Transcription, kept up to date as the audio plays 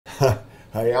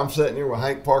Hey, I'm sitting here with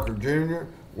Hank Parker Jr.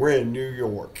 We're in New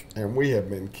York, and we have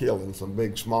been killing some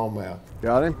big smallmouth.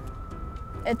 Got him?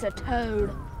 It's a toad.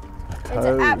 It's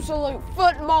an absolute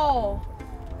football.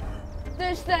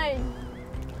 This thing.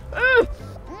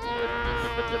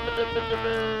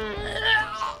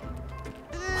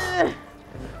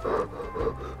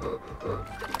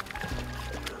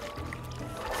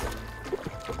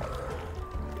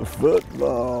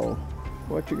 Football.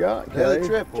 What you got, Daily Kay?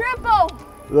 triple. Triple.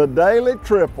 The daily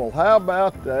triple. How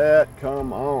about that?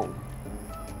 Come on.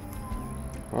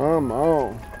 Come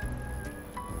on.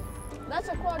 That's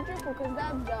a quadruple because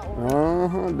Dad's got one.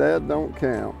 Uh-huh, Dad don't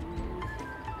count.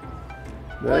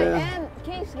 Wait, Dad, and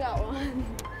Keith's got one.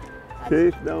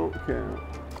 Keith don't count.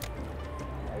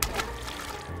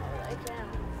 They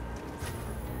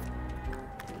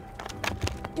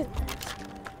count.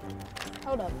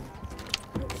 Hold up.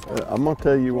 I'm gonna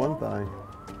tell you one thing.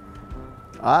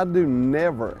 I do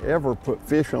never, ever put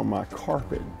fish on my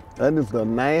carpet. That is the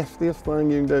nastiest thing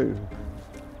you can do.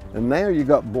 And now you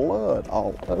got blood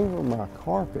all over my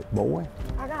carpet, boy.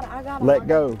 I got it. Let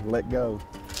go, let go.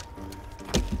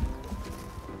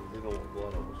 You don't want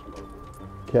blood on the smoker.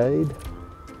 Cade,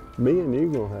 me and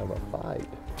you gonna have a fight.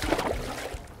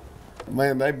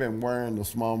 Man, they've been wearing the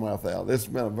smallmouth out. This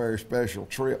has been a very special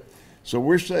trip. So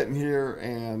we're sitting here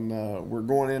and we're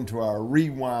going into our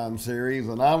rewind series,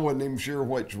 and I wasn't even sure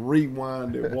which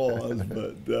rewind it was,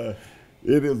 but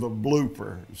it is a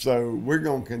blooper. So we're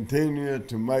going to continue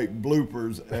to make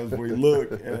bloopers as we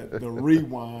look at the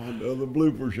rewind of the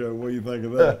blooper show. What do you think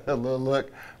of that? A little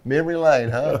look, memory lane,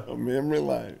 huh? Memory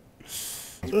lane.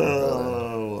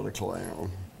 Oh, what a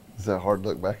clown. It's so hard to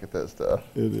look back at that stuff.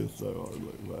 It is so hard to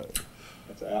look back.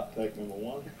 That's outtake number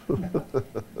one.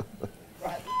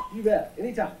 Right, you bet,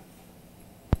 anytime.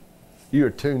 You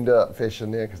were tuned up fishing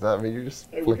there, because I mean, you're just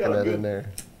Hey, we flicking got a that good- in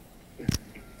there.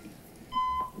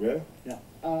 You ready? Yeah.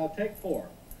 Take 4.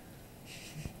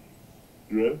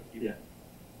 You ready? Yeah.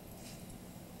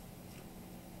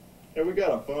 Hey, we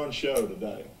got a fun show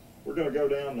today. We're gonna go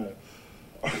down to.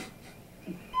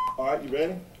 All right, you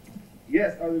ready?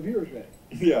 Yes, are the viewers ready?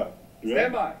 Yeah. You ready?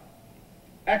 Stand by.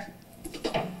 Action.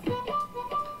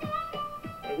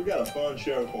 Hey, we got a fun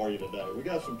show for you today. We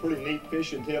got some pretty neat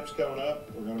fishing tips coming up.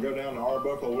 We're gonna go down to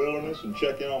Arbuckle Wilderness and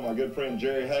check in on my good friend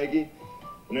Jerry Hagee.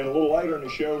 And then a little later in the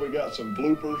show, we got some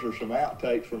bloopers or some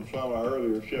outtakes from some of our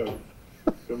earlier shows.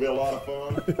 It's gonna be a lot of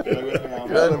fun. Stay with me. I'm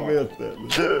Gotta Mark. miss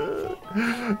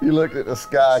that. You looked at the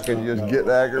sky, and you just get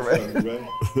aggravated. You ready?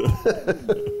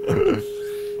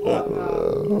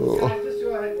 Guys, just go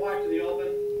ahead and wipe to the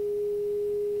open.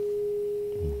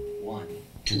 1,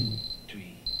 2,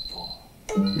 3, 4.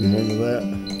 Remember that?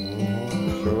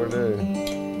 Sure do.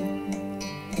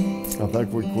 I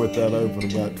think we quit that open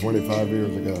about 25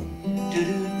 years ago.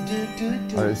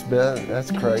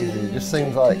 That's crazy. It just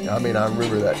seems like, I mean, I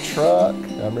remember that truck,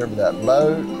 I remember that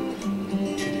boat.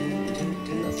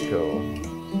 That's cool.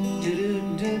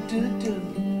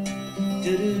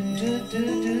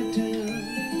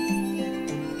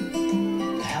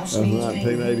 That's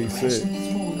 1986.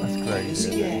 That's crazy,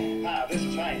 isn't it? Hi, this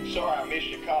is Hank. Sorry I missed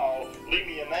your call. Leave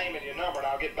me your name and your number and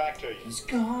I'll get back to you. He's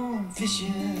gone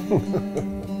fishing.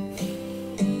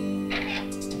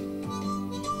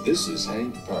 This is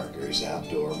Hank Parker's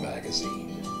Outdoor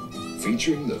Magazine,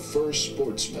 featuring the first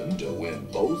sportsman to win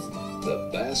both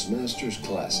the Bassmasters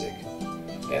Classic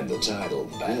and the title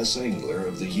Bass Angler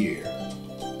of the Year,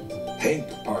 Hank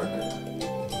Parker.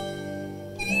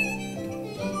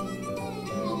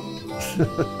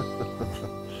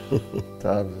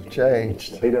 Times have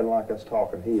changed. He doesn't like us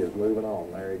talking. He is moving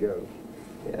on. There he goes.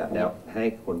 Yeah. Now,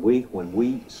 Hank, when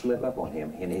we slip up on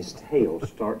him and his tail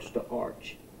starts to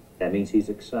arch, that means he's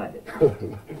excited.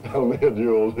 I'll let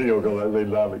you old deal because that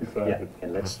means I'm Yeah, excited.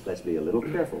 and let's be a little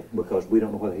careful because we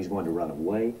don't know whether he's going to run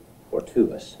away or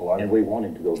to us, Well, and we want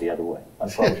him to go the other way. I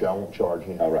promise you I won't charge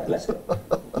him. All right, let's go.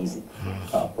 Easy.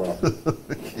 I promise.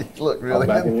 You look really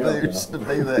backing you up enthused to do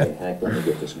Hey, that. Hank, let me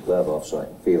get this glove off so I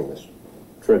can feel this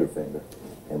trigger finger,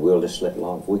 and we'll just slip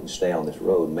along. If we can stay on this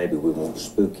road, maybe we won't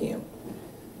spook him.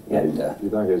 And, You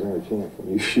think there's any chance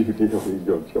when you shoot him he's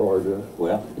going to charge us?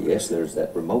 well, yes, there's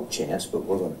that remote chance, but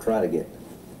we're going to try to get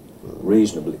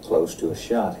reasonably close to a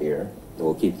shot here. And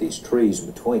we'll keep these trees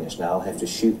between us. Now, I'll have to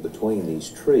shoot between these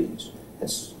trees.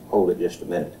 Let's hold it just a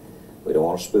minute. We don't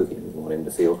want to spook him. We want him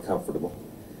to feel comfortable.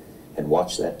 And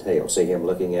watch that tail. See him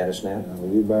looking at us now?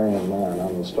 Well, you bear in mind,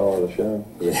 I'm the star of the show.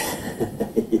 Yeah,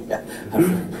 yeah,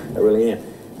 I really am.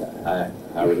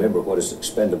 I remember what is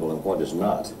expendable and what is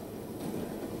not.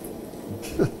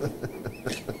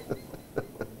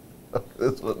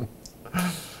 This one.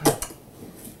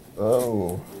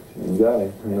 Oh. You got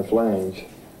him in the flange.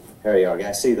 There you are,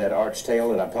 guys. See that arched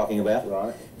tail that I'm talking about?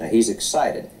 Right. Now he's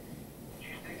excited.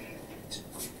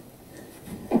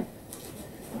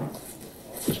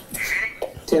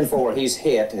 10-4, he's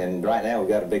hit, and right now we've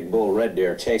got a big bull red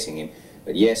deer chasing him.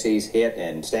 But yes, he's hit,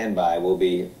 and stand by. We'll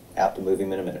be out to move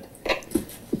him in a minute.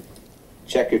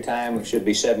 Check your time. It should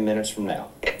be 7 minutes from now.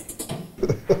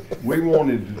 We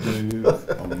wanted to do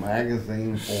a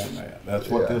magazine format. That's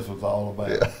what this was all about.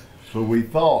 Yeah. So we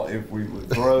thought if we would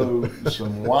throw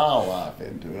some wildlife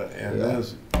into it, and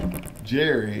this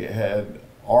Jerry had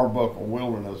Arbuckle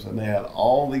Wilderness, and they had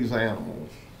all these animals.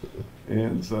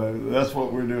 And so that's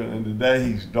what we're doing. And today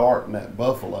he's darting that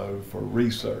buffalo for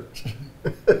research.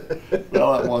 I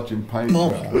like watching paint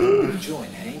dry.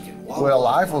 Well,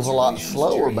 life was a lot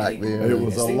slower back then. It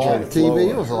was a lot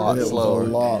TV was a lot slower. It was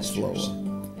a lot slower.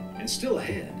 And still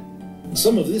ahead,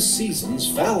 some of this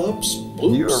season's foul-ups,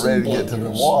 bloops, You were ready to get to the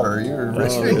water. You were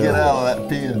ready to get out of that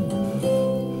pen.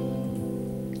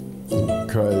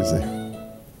 Crazy.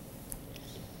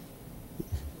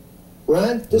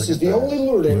 Ryan, this is the that. only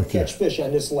lure to catch fish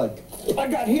on this lake. I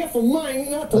got half of mine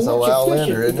not to That's a let Wild you fish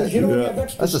Lander, it isn't because it? you don't Yeah. have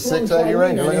extra That's a strong 680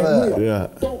 trident Ranger, look at and that. reel. Yeah.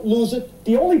 Don't lose it.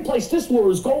 The only place this lure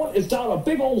is going is down a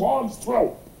big old hog's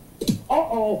throat.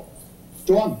 Uh-oh.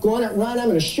 Doggone it, Ryan, I'm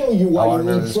going to show you why Oh, I you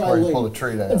remember need this where you tri-link. pull the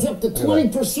tree down. It's up to Look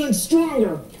at that. 20%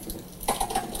 stronger.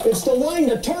 It's the line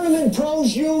the tournament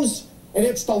pros use, and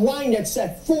it's the line that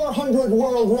set 400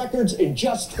 world records in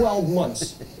just 12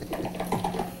 months.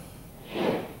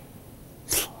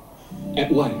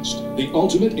 At last, the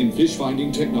ultimate in fish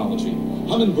finding technology.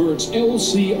 Humminbird's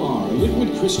LCR,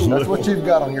 liquid crystal. That's what you've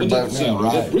got on your a boat depth now, sounder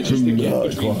right? that bridges the gap No,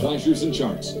 between quite. flashers and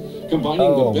charts, combining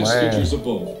Oh, the best man. features of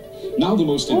both. Now the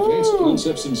most advanced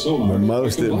concepts in sonar. The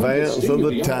most are combined with advanced of the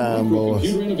state-of-the-art time, boys.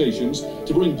 Computer innovations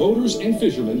to bring boaters and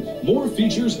fishermen more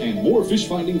features and more fish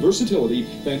finding versatility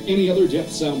than any other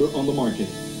depth sounder on the market.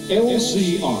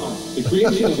 LCR, the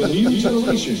creation of a new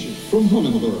generation from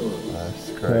Humminbird. That's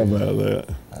How crazy. about that?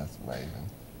 That's amazing.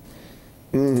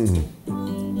 Mm.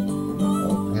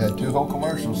 Oh, we had 2 whole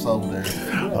commercials sold there.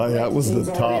 Oh, yeah, that was the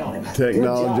top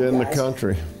technology in the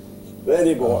country.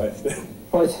 Betty boy.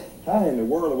 What? How in the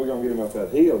world are we going to get him up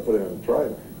that hill and put him in the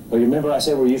trailer? Well, you remember I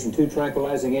said we're using 2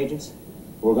 tranquilizing agents?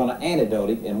 We're going to antidote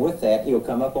him, and with that, he'll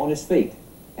come up on his feet.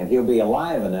 And he'll be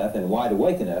alive enough and wide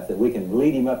awake enough that we can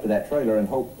lead him up to that trailer and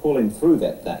hope pull him through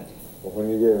that thing. Well, when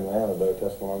you give him the antidote,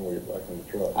 that's when I'm going to get back in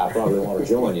the truck. I probably want to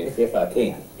join you if I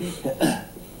can.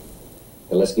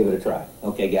 But let's give it a try.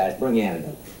 Okay, guys, bring the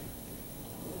antidote.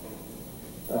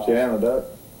 That's your antidote?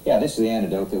 Yeah, this is the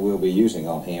antidote that we'll be using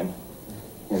on him.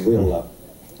 And we'll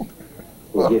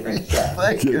give him a shot.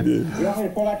 Thank you. You want me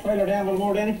to pull that trailer down a little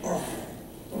more, Danny?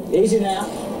 Easy now.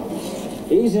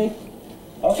 Easy.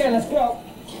 Okay, let's go.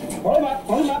 Pull him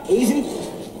up, easy.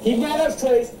 Keep him out of those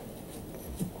trees.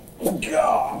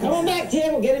 Come on back,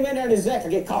 Jim. We'll get him in there and his neck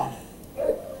will get caught.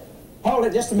 Hold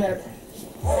it just a minute.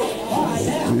 All right,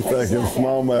 now. You thinking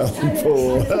smallmouth and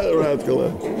pull that rascal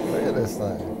up. Look at this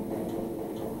thing.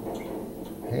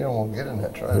 He don't want to get in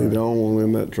that He trailer. don't want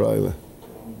in that trailer.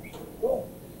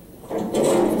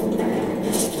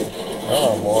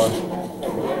 Oh, boy.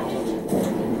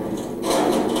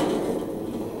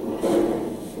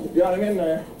 Got him in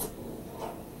there.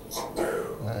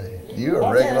 Hey, you a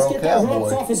Okay, regular let's old get those ropes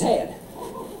cowboy. off his head.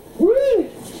 Woo!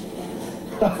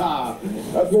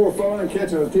 That's more fun than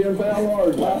catching a 10-pound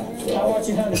largemouth. I want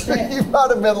you to understand. You might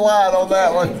have been lying on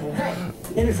that one.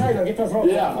 In the trailer, get those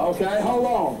ropes Yeah, off. okay, hold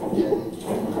on.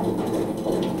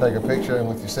 Take a picture of him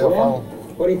with your cell Well, phone.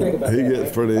 what do you think about He that?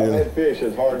 gets pretty I've had fish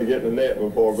that's hard to get in the net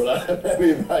before, but I haven't had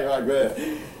anything like that.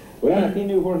 Well, if he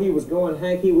knew where he was going,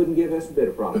 Hank, he wouldn't give us a bit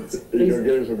of promise. He's going to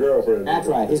get him some girlfriends. That's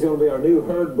right. He's going to be our new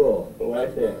herd bull.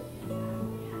 Like that.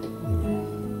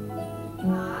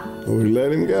 We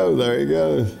let him go. There he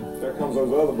goes. There comes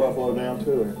those other buffalo down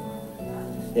to him.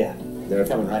 Yeah, they're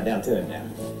coming right down to him now.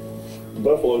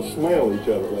 Buffaloes smell each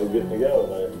other. They're getting together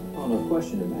there. Oh, no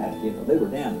question about it. You know, they were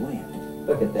downwind.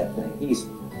 Look at that thing. He's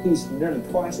nearly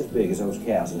twice as big as those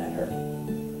cows in that herd.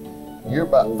 You're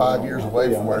about 5 years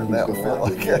away from wearing that one. Feel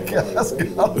like that guy's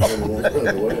gone.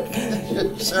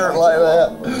 Shirt like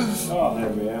that. Oh,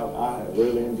 have me out. I have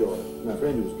really enjoyed it. My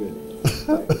friend was good.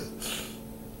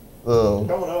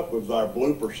 Coming up was our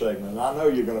blooper segment. I know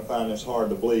you're going to find this hard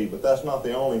to believe, but that's not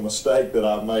the only mistake that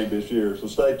I've made this year. So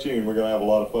stay tuned. We're going to have a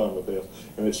lot of fun with this.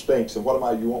 And it stinks. And what am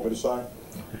I, you want me to say?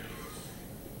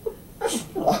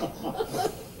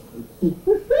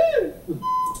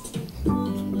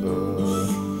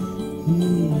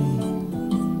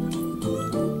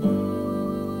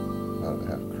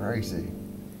 Crazy.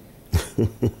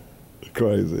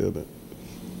 Crazy, isn't it?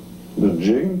 The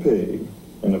jig and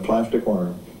plastic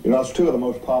worm. You know, it's two of the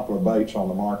most popular baits on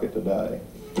the market today.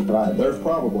 Right, there's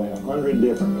probably 100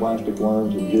 different plastic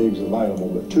worms and jigs available,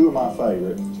 but two of my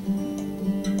favorites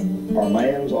are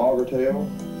man's auger tail,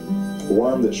 the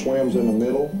worm that swims in the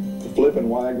middle, the flipping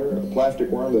waggler, a plastic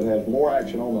worm that has more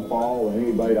action on the fall than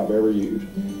any bait I've ever used,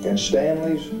 and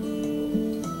Stanley's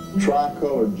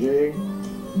tricolored jig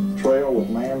trail with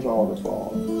man's auger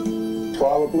fall.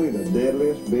 Probably the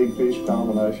deadliest big fish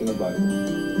combination available.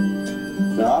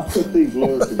 Now, I've put these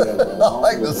lures together I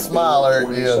like the smile there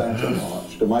again.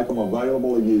 To make them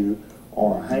available to you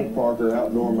on a Hank Parker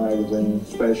Outdoor Magazine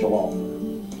special offer.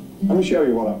 Let me show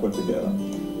you what I put together.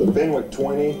 The Fenwick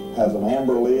 20 has an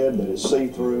amber lid that is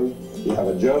see-through. You have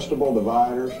adjustable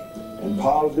dividers and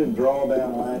positive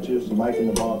drawdown latches making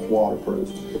the box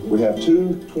waterproof. We have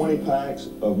two 20 packs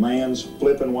of man's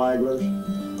flipping wagglers,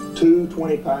 two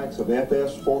 20 packs of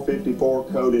FS 454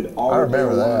 coated auger. I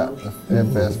remember that, worms, the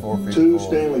FS 454. two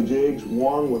Stanley jigs,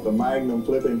 one with a Magnum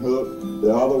flipping hook,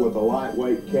 the other with a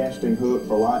lightweight casting hook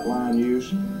for light line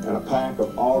use, and a pack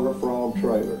of auger frog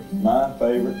trailers, my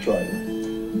favorite trailer.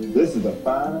 This is the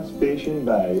finest fishing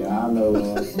value I know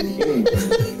of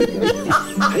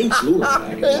Hank's lure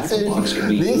pack and tackle box can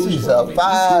be This is a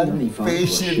fine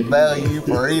fishing value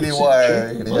for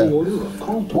anywhere. Yeah.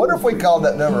 Wonder if we called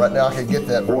that number right now, I could get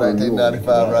that for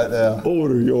 $19.95 right now.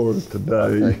 Order yours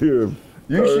today.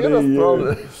 You should have thrown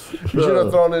it. You should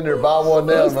have thrown in there, buy one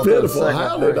now. That's pitiful.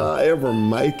 How did I ever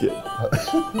make it?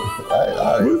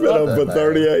 We've been up for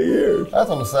 38 years. That's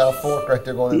on the South Fork right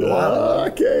there going into the line. I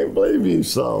can't believe you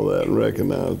saw that and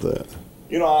recognized that.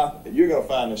 You know, you're going to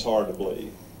find this hard to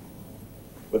believe.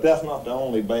 But that's not the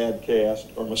only bad cast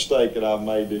or mistake that I've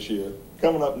made this year.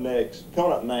 Coming up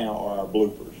now are our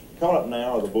bloopers. Coming up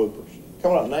now are the bloopers.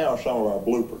 Coming up now are some of our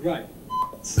bloopers. Right.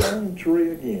 Same tree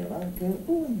again. I can't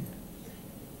believe it.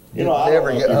 You know,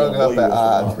 never get hung up in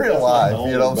real life.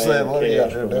 You know what I'm saying? What are you out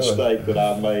there doing? Mistake that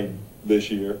I've made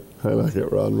this year. I like it,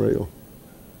 rod and reel.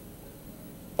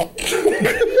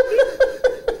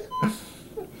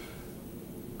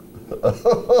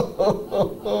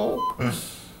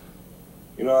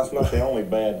 You know, that's not the only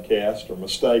bad cast or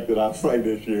mistake that I've made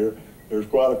this year. There's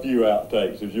quite a few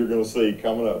outtakes, as you're going to see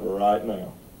coming up right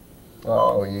now.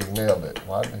 Oh, you nailed it.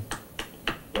 Why me?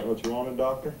 Is that what you wanted,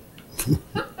 Doctor?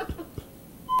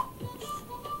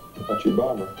 What's your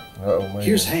bobber? Oh, man.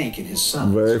 Here's Hank and his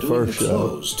son doing the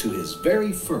close to his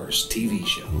very first TV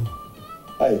show.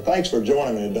 Hey, thanks for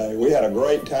joining me today. We had a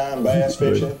great time bass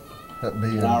fishing,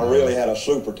 and I really had a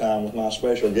super time with my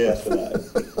special guest today.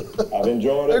 I've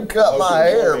enjoyed it. Who cut my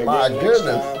hair? My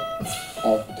goodness.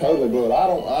 I totally blew it. I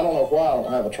don't know why I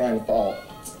don't have a train of thought.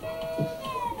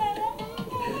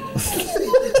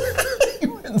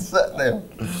 You went and sat down.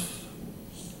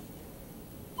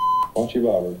 What's your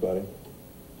bobbers, buddy?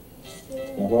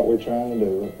 Now what we're trying to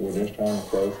do, we're just trying to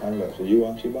close things up. So you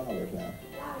watch your bobbers now.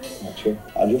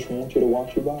 I just want you to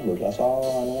watch your bobbers. That's all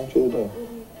I want you to do.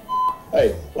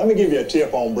 Hey, let me give you a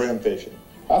tip on brim fishing.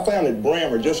 I found that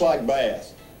brim are just like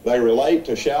bass. They relate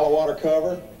to shallow water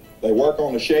cover. They work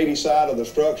on the shady side of the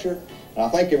structure. And I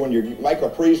think that when you make a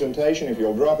presentation, if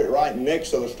you'll drop it right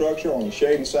next to the structure on the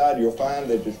shady side, you'll find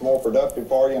that it's more productive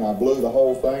for you. And I blew the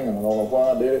whole thing, and I don't know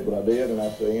why I did it, but I did, and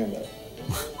that's the end of it.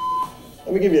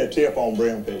 Let me give you a tip on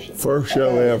brim fishing. First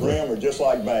show ever. Brim are just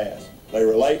like bass. They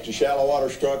relate to shallow water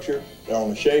structure. They're on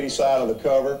the shady side of the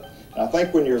cover. And I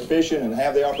think when you're fishing and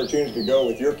have the opportunity to go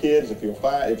with your kids, if you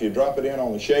drop it in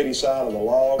on the shady side of the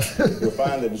log, you'll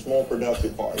find that it's more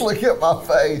productive for you. Look at my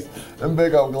face. Them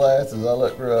big old glasses. I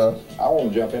look rough. I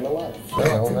want to jump in the lake.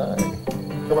 Hell no.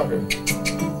 Come on here.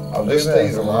 I'll just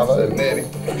tease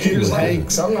him. Here's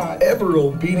Hank's ever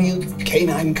obedient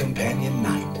canine companion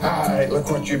knight. All right, look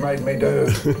what you made me do.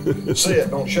 Sit,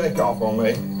 don't shake off on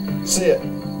me. Sit,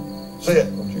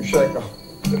 don't you shake off.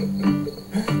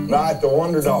 Knight the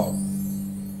Wonder Dog.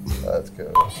 That's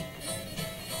good.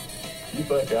 You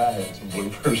think I had some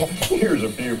bloopers? Here's a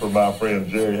few from my friend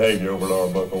Jerry Hagee over at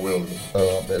Arbuckle Wilderness.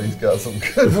 Oh, I bet he's got some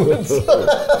good ones.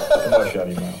 Shut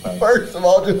him out. First of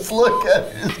all, just look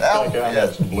at his outfit. I think I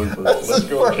had some bloopers. Let's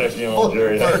go check in on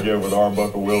Jerry Hagee over at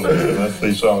Arbuckle Wilderness and let's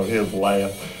see some of his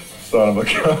laugh. Son of a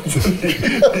gun. He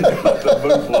got the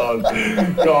boot log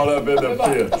caught up in the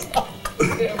pits.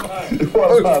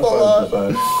 What am I supposed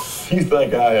to say? You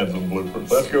think I had some bloopers?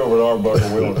 Let's go over to Arbuckle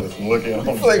Wilderness and look at on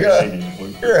Jerry Hagee's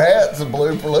bloopers. Your hat's a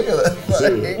blooper. Look at that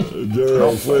thing. Jerry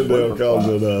on Flindale calls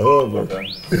it a hover.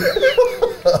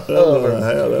 That's not a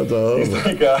hat, that's a hover. You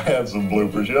think I had some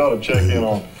bloopers? You ought to check in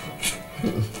on.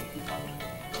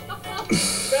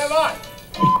 Stand by.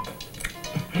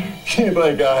 You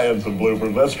think I had some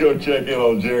bloopers? Let's go check in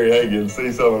on Jerry Hagee and see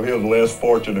some of his less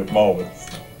fortunate moments.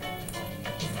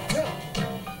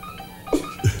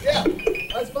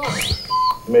 That's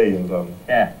fine. Millions of them.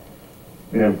 Yeah.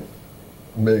 Yeah.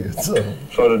 Millions of them.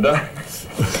 So today,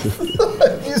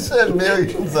 You said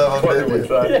millions of what them, did we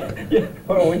didn't you? say?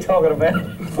 What are we talking about?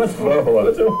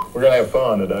 We're gonna have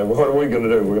fun today. What are we gonna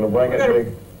do? We're gonna bring it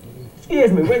big.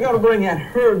 Excuse me, we're gonna bring that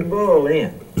herd bull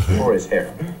in for his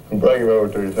hair. Bring him over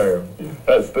to his hair.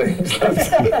 That stinks.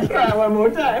 Try one more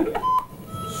time.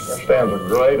 That stands a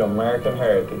great American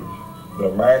heritage. The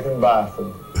American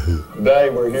bison. Today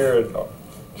we're here at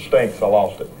Stinks, I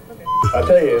lost it. I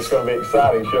tell you, it's going to be an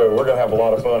exciting show. We're going to have a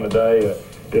lot of fun today.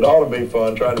 It ought to be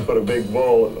fun trying to put a big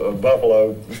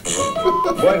buffalo. Wait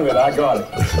a minute, I got it.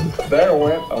 There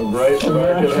went a great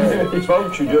American heritage.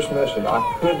 Folks, you just missed it. I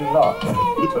could not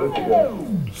put it together.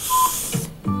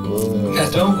 Now,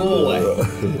 don't go away.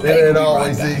 It ain't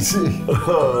always easy.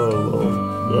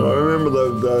 I remember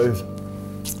those days.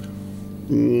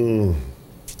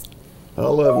 I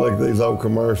love like these old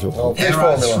commercials. There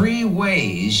are 3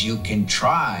 ways you can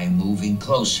try moving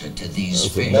closer to these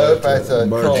fish. No, that's a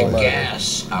With troll a motor.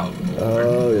 gas outboard,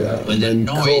 Oh, yeah. with a And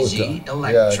noisy Yeah,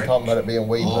 electric, talking about it being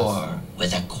weedless. or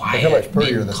with a Look quiet how much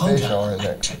prettier the Minn fish Kota are in there.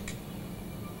 electric.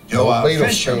 To Old a beetle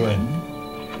fisherman,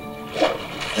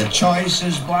 the choice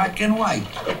is black and white.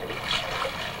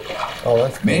 Oh,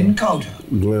 that's cool. Minn Kota,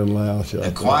 Glenn Louse.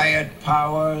 the quiet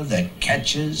power that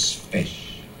catches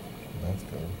fish. That's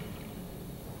cool.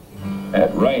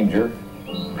 At Ranger,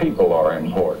 people are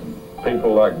important.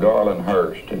 People like Garland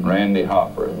Hurst and Randy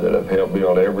Hopper that have helped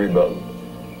build every boat.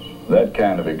 That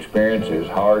kind of experience is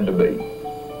hard to beat.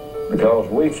 Because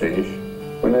we fish,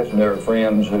 we listen to our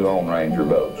friends who own Ranger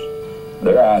boats.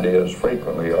 Their ideas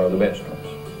frequently are the best ones.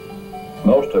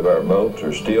 Most of our boats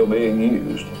are still being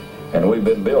used, and we've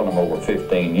been building them over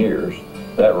 15 years.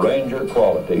 That Ranger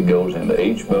quality goes into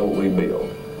each boat we build,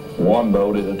 one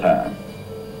boat at a time.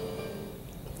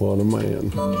 What a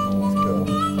man. Let's go.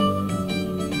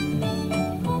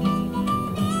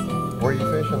 Where are you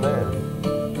fishing there?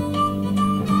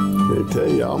 Can't tell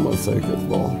you, I almost think it's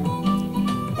ball.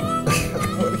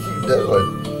 What are you doing?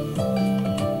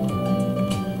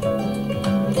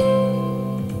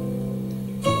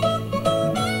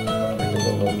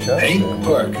 Hank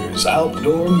Parker's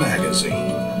Outdoor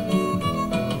Magazine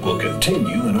will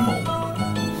continue in a moment.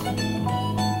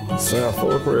 South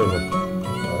Fork River.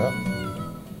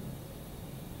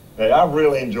 Hey, I've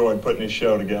really enjoyed putting this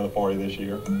show together for you this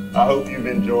year. I hope you've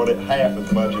enjoyed it half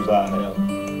as much as I have.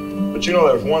 But you know,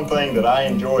 there's one thing that I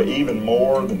enjoy even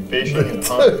more than fishing and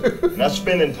hunting, and that's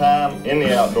spending time in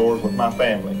the outdoors with my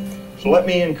family. So let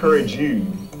me encourage you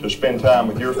to spend time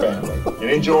with your family and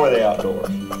enjoy the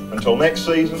outdoors. Until next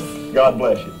season, God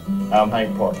bless you. I'm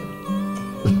Hank Parker.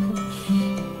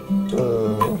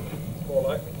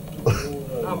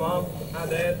 Hi, Mom. Hi,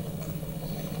 Dad.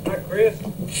 Hi, Chris. I'd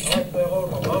like to say hello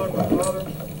to my mother, my father, my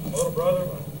little brother,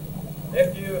 my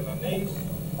nephew, and my niece.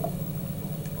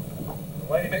 The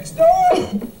lady next door.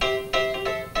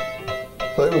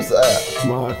 Who was that?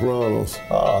 Mike Ronalds.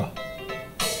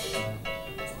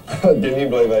 Can you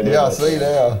believe I did Yeah, I that? see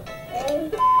now.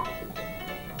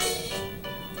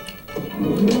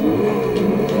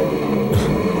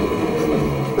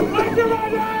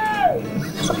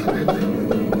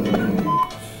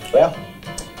 Well,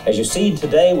 as you see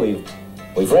today,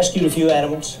 we've rescued a few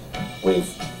animals, we've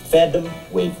fed them,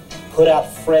 we've put out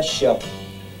fresh grass.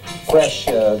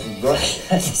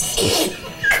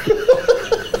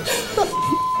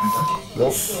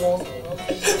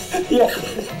 Yeah.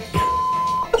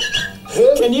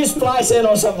 Can you splice in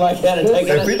on something like that and take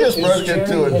it? If he just broke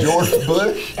into a George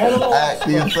Bush act,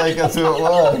 you'd think that's who it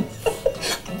was.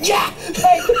 Yeah!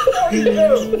 Hey, what are you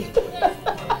doing?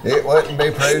 It wouldn't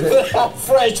be prudent.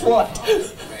 Fresh what?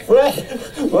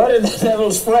 What in the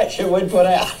devil's fresh that we put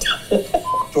out?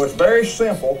 So it's very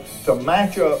simple to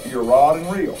match up your rod and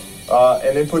reel.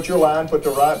 And then put your line, put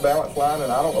the right balance line,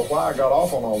 and I don't know why I got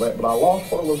off on all that, but I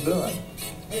lost what I was doing.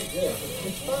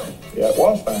 It's fine. Yeah, it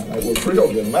was fine. It was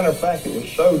real good. Matter of fact, it was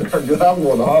so darn good. I'm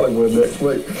going to Hollywood next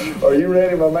week. Are you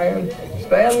ready, my man?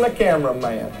 Stand the camera,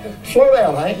 man. Slow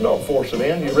down, Hank. Don't force it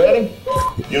in. You ready?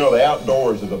 You know, the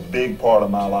outdoors is a big part of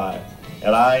my life,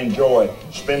 and I enjoy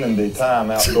spending the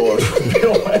time outdoors.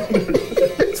 Bill Landers.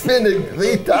 Spending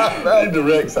the time He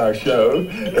directs our show,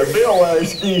 the Bill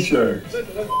Landers Ski Show.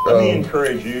 Let me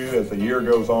encourage you as the year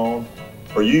goes on,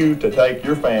 for you to take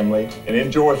your family and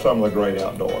enjoy some of the great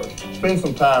outdoors. Spend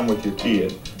some time with your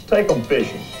kids. Take them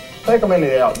fishing. Take them into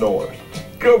the outdoors.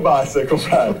 Go bicycle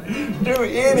ride. Do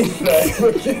anything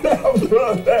but get out in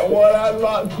front of that one-eyed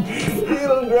rock.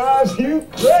 It'll drive you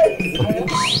crazy.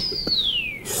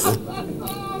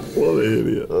 What an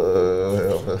idiot.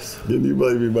 us. Can you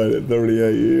believe he made it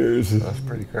 38 years? That's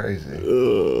pretty crazy.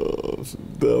 Oh, it's the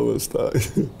dumbest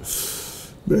thing.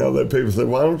 Now that people say,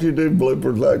 why don't you do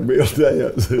bloopers like Bill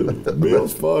dance?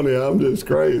 Bill's funny, I'm just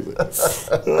crazy.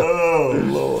 Oh,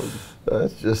 Lord.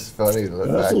 That's just funny to look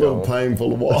That's back a little on. painful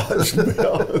to watch,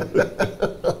 Bill.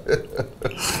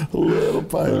 A little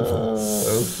painful.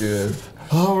 That was good.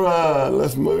 All right,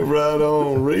 let's move right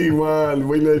on. Rewind.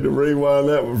 We need to rewind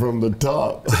that one from the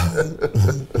top.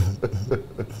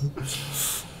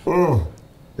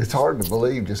 It's hard to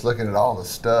believe just looking at all the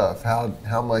stuff,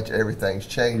 how much everything's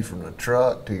changed from the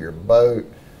truck to your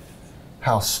boat,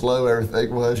 how slow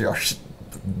everything was. Y'all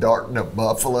darting a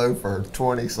buffalo for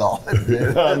 20 solid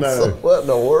minutes. I know. What in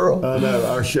the world? I know.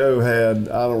 Our show had,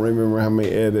 I don't remember how many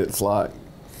edits, like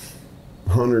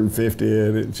 150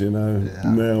 edits, you know.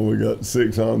 Yeah. Now we got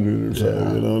 600 or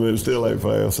so, you know, and it still ain't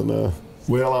fast enough.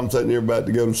 Well, I'm sitting here about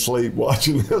to go to sleep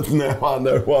watching this. Now I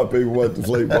know why people went to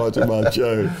sleep watching my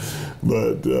show.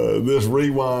 But this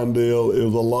rewind deal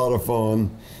is a lot of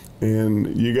fun.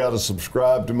 And you got to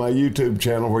subscribe to my YouTube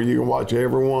channel where you can watch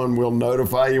everyone. We'll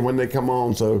notify you when they come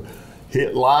on. So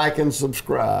hit like and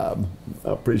subscribe. I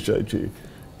appreciate you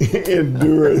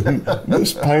enduring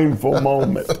this painful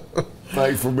moment.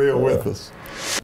 Thanks for being with us.